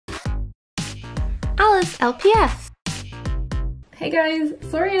Alice LPS. Hey guys,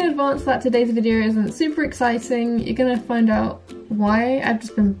 sorry in advance that today's video isn't super exciting. You're gonna find out why. I've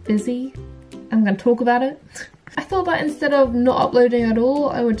just been busy. I'm gonna talk about it. I thought that instead of not uploading at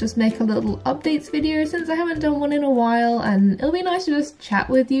all, I would just make a little updates video since I haven't done one in a while, and it'll be nice to just chat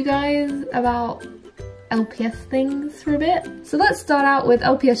with you guys about LPS things for a bit. So let's start out with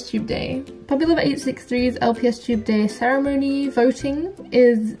LPS Tube Day. Popular 863's LPS Tube Day ceremony voting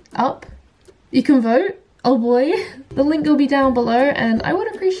is up. You can vote. Oh boy. The link will be down below and I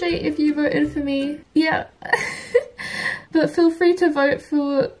would appreciate if you voted for me. Yeah. But feel free to vote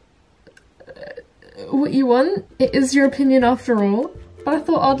for what you want. It is your opinion after all. But I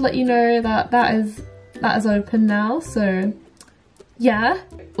thought I'd let you know that that is open now, so yeah.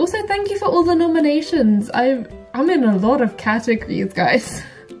 Also, thank you for all the nominations. I'm in a lot of categories, guys.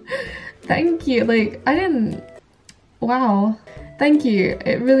 Thank you. Like, wow. Thank you.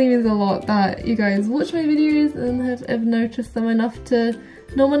 It really means a lot that you guys watch my videos and have noticed them enough to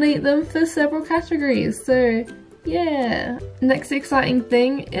nominate them for several categories. So yeah. Next exciting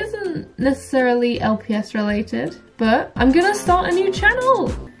thing isn't necessarily LPS related, but I'm gonna start a new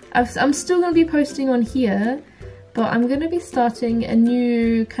channel. I'm still gonna be posting on here, but I'm gonna be starting a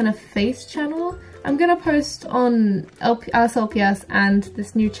new kind of face channel. I'm gonna post on Alice LPS and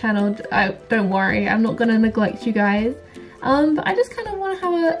this new channel. Don't worry, I'm not gonna neglect you guys. But I just kind of want to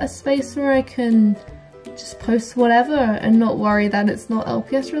have a space where I can just post whatever and not worry that it's not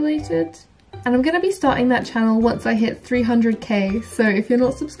LPS related. And I'm gonna be starting that channel once I hit 300k, so if you're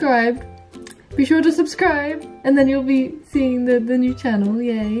not subscribed, be sure to subscribe and then you'll be seeing the new channel,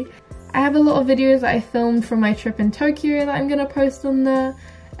 yay. I have a lot of videos that I filmed from my trip in Tokyo that I'm gonna post on there,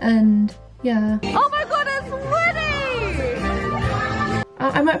 and yeah. Oh my god, it's windy!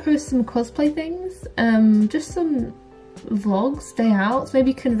 I might post some cosplay things, just some vlogs, day outs,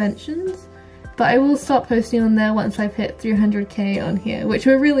 maybe conventions, but I will start posting on there once I've hit 300k on here, which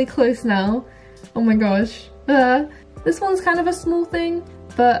we're really close now. Oh my gosh. This one's kind of a small thing,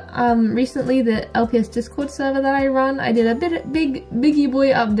 but recently the LPS Discord server that I run, I did a biggie boy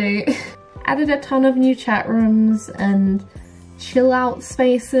update. Added a ton of new chat rooms and chill out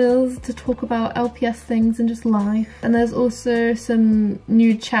spaces to talk about LPS things and just life. And there's also some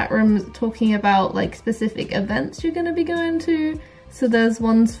new chat rooms talking about like specific events you're gonna be going to. So there's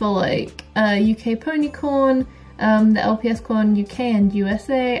ones for like UK PonyCon, the LPS Con UK and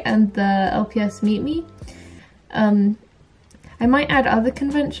USA, and the LPS Meet Me. I might add other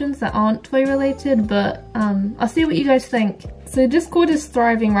conventions that aren't toy related, but I'll see what you guys think. So Discord is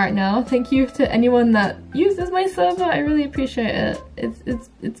thriving right now. Thank you to anyone that uses my server. I really appreciate it.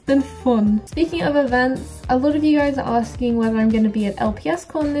 It's been fun. Speaking of events, a lot of you guys are asking whether I'm going to be at LPS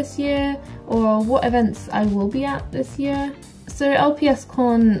Con this year or what events I will be at this year. So LPS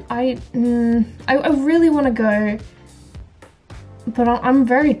Con, I really want to go, but I'm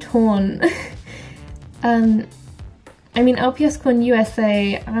very torn. I mean, LPS Con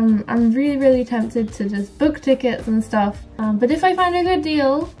USA, I'm really tempted to just book tickets and stuff. But if I find a good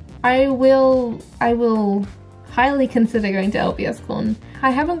deal, I will highly consider going to LPS Con. I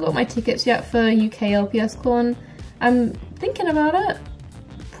haven't got my tickets yet for UK LPS Con. I'm thinking about it.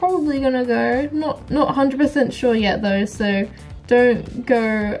 Probably gonna go. Not 100% sure yet though, so don't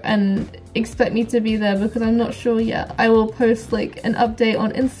go and expect me to be there because I'm not sure yet. I will post like an update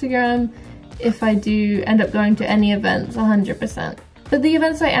on Instagram if I do end up going to any events 100%. But the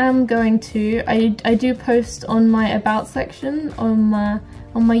events I am going to, I do post on my about section on my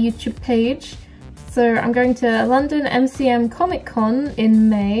YouTube page. So I'm going to London MCM Comic Con in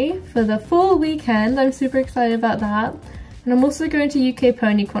May for the full weekend. I'm super excited about that. And I'm also going to UK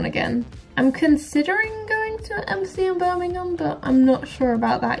PonyCon again. I'm considering going to MCM Birmingham, but I'm not sure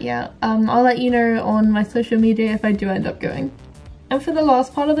about that yet. I'll let you know on my social media if I do end up going. And for the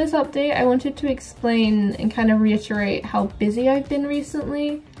last part of this update, I wanted to explain and kind of reiterate how busy I've been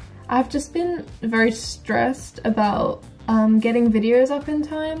recently. I've just been very stressed about getting videos up in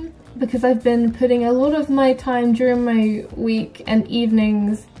time because I've been putting a lot of my time during my week and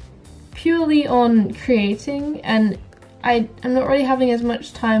evenings purely on creating, and I'm not really having as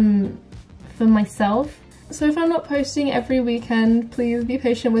much time for myself. So if I'm not posting every weekend, please be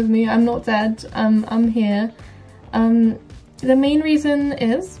patient with me. I'm not dead. I'm here. The main reason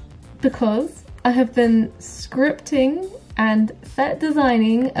is because I have been scripting and set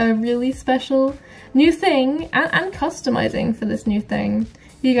designing a really special new thing and customizing for this new thing.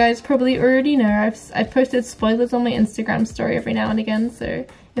 You guys probably already know I've posted spoilers on my Instagram story every now and again, so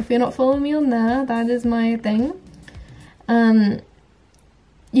if you're not following me on there, that is my thing.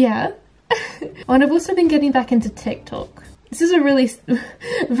 Yeah. And I've also been getting back into TikTok. This is a really,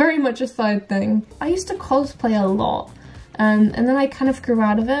 very much a side thing. I used to cosplay a lot, and then I kind of grew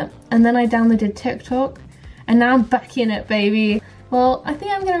out of it, and then I downloaded TikTok, and now I'm back in it, baby. Well, I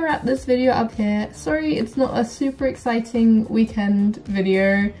think I'm gonna wrap this video up here. Sorry it's not a super exciting weekend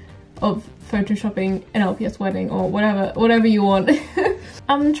video of photoshopping an LPS wedding or whatever you want.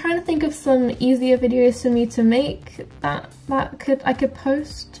 I'm trying to think of some easier videos for me to make that I could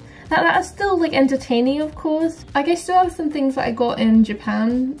post. That are still like entertaining, of course. Like, I still have some things that I got in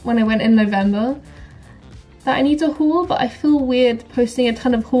Japan when I went in November that I need to haul, but I feel weird posting a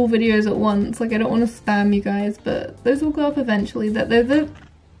ton of haul videos at once. Like, I don't want to spam you guys, but those will go up eventually.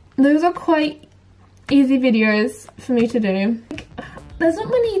 Those are quite easy videos for me to do. Like, there's not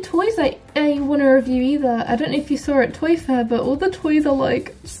many toys I want to review either. I don't know if you saw at Toy Fair, but all the toys are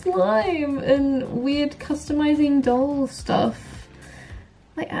like slime and weird customizing doll stuff.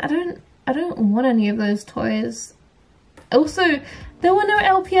 Like, I don't want any of those toys. Also, there were no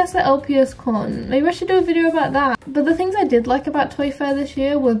LPS at LPS Con. Maybe I should do a video about that. But the things I did like about Toy Fair this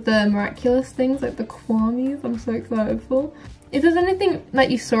year were the miraculous things, like the Kwamis I'm so excited for. If there's anything that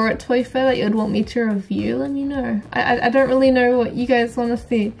you saw at Toy Fair that you'd want me to review, let me know. I don't really know what you guys want to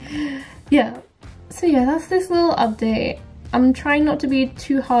see. Yeah. So yeah, that's this little update. I'm trying not to be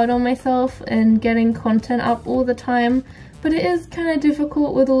too hard on myself and getting content up all the time, but it is kind of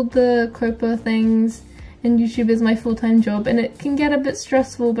difficult with all the COPA things, and YouTube is my full-time job, and it can get a bit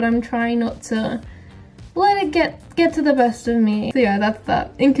stressful, but I'm trying not to let it get to the best of me. So yeah, that's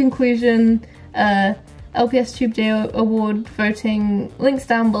that. In conclusion, LPS Tube Day award voting, links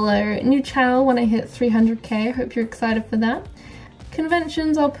down below. New channel when I hit 300k, I hope you're excited for that.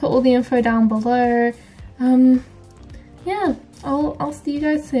 Conventions, I'll put all the info down below. Yeah, I'll see you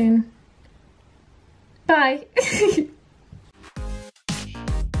guys soon. Bye!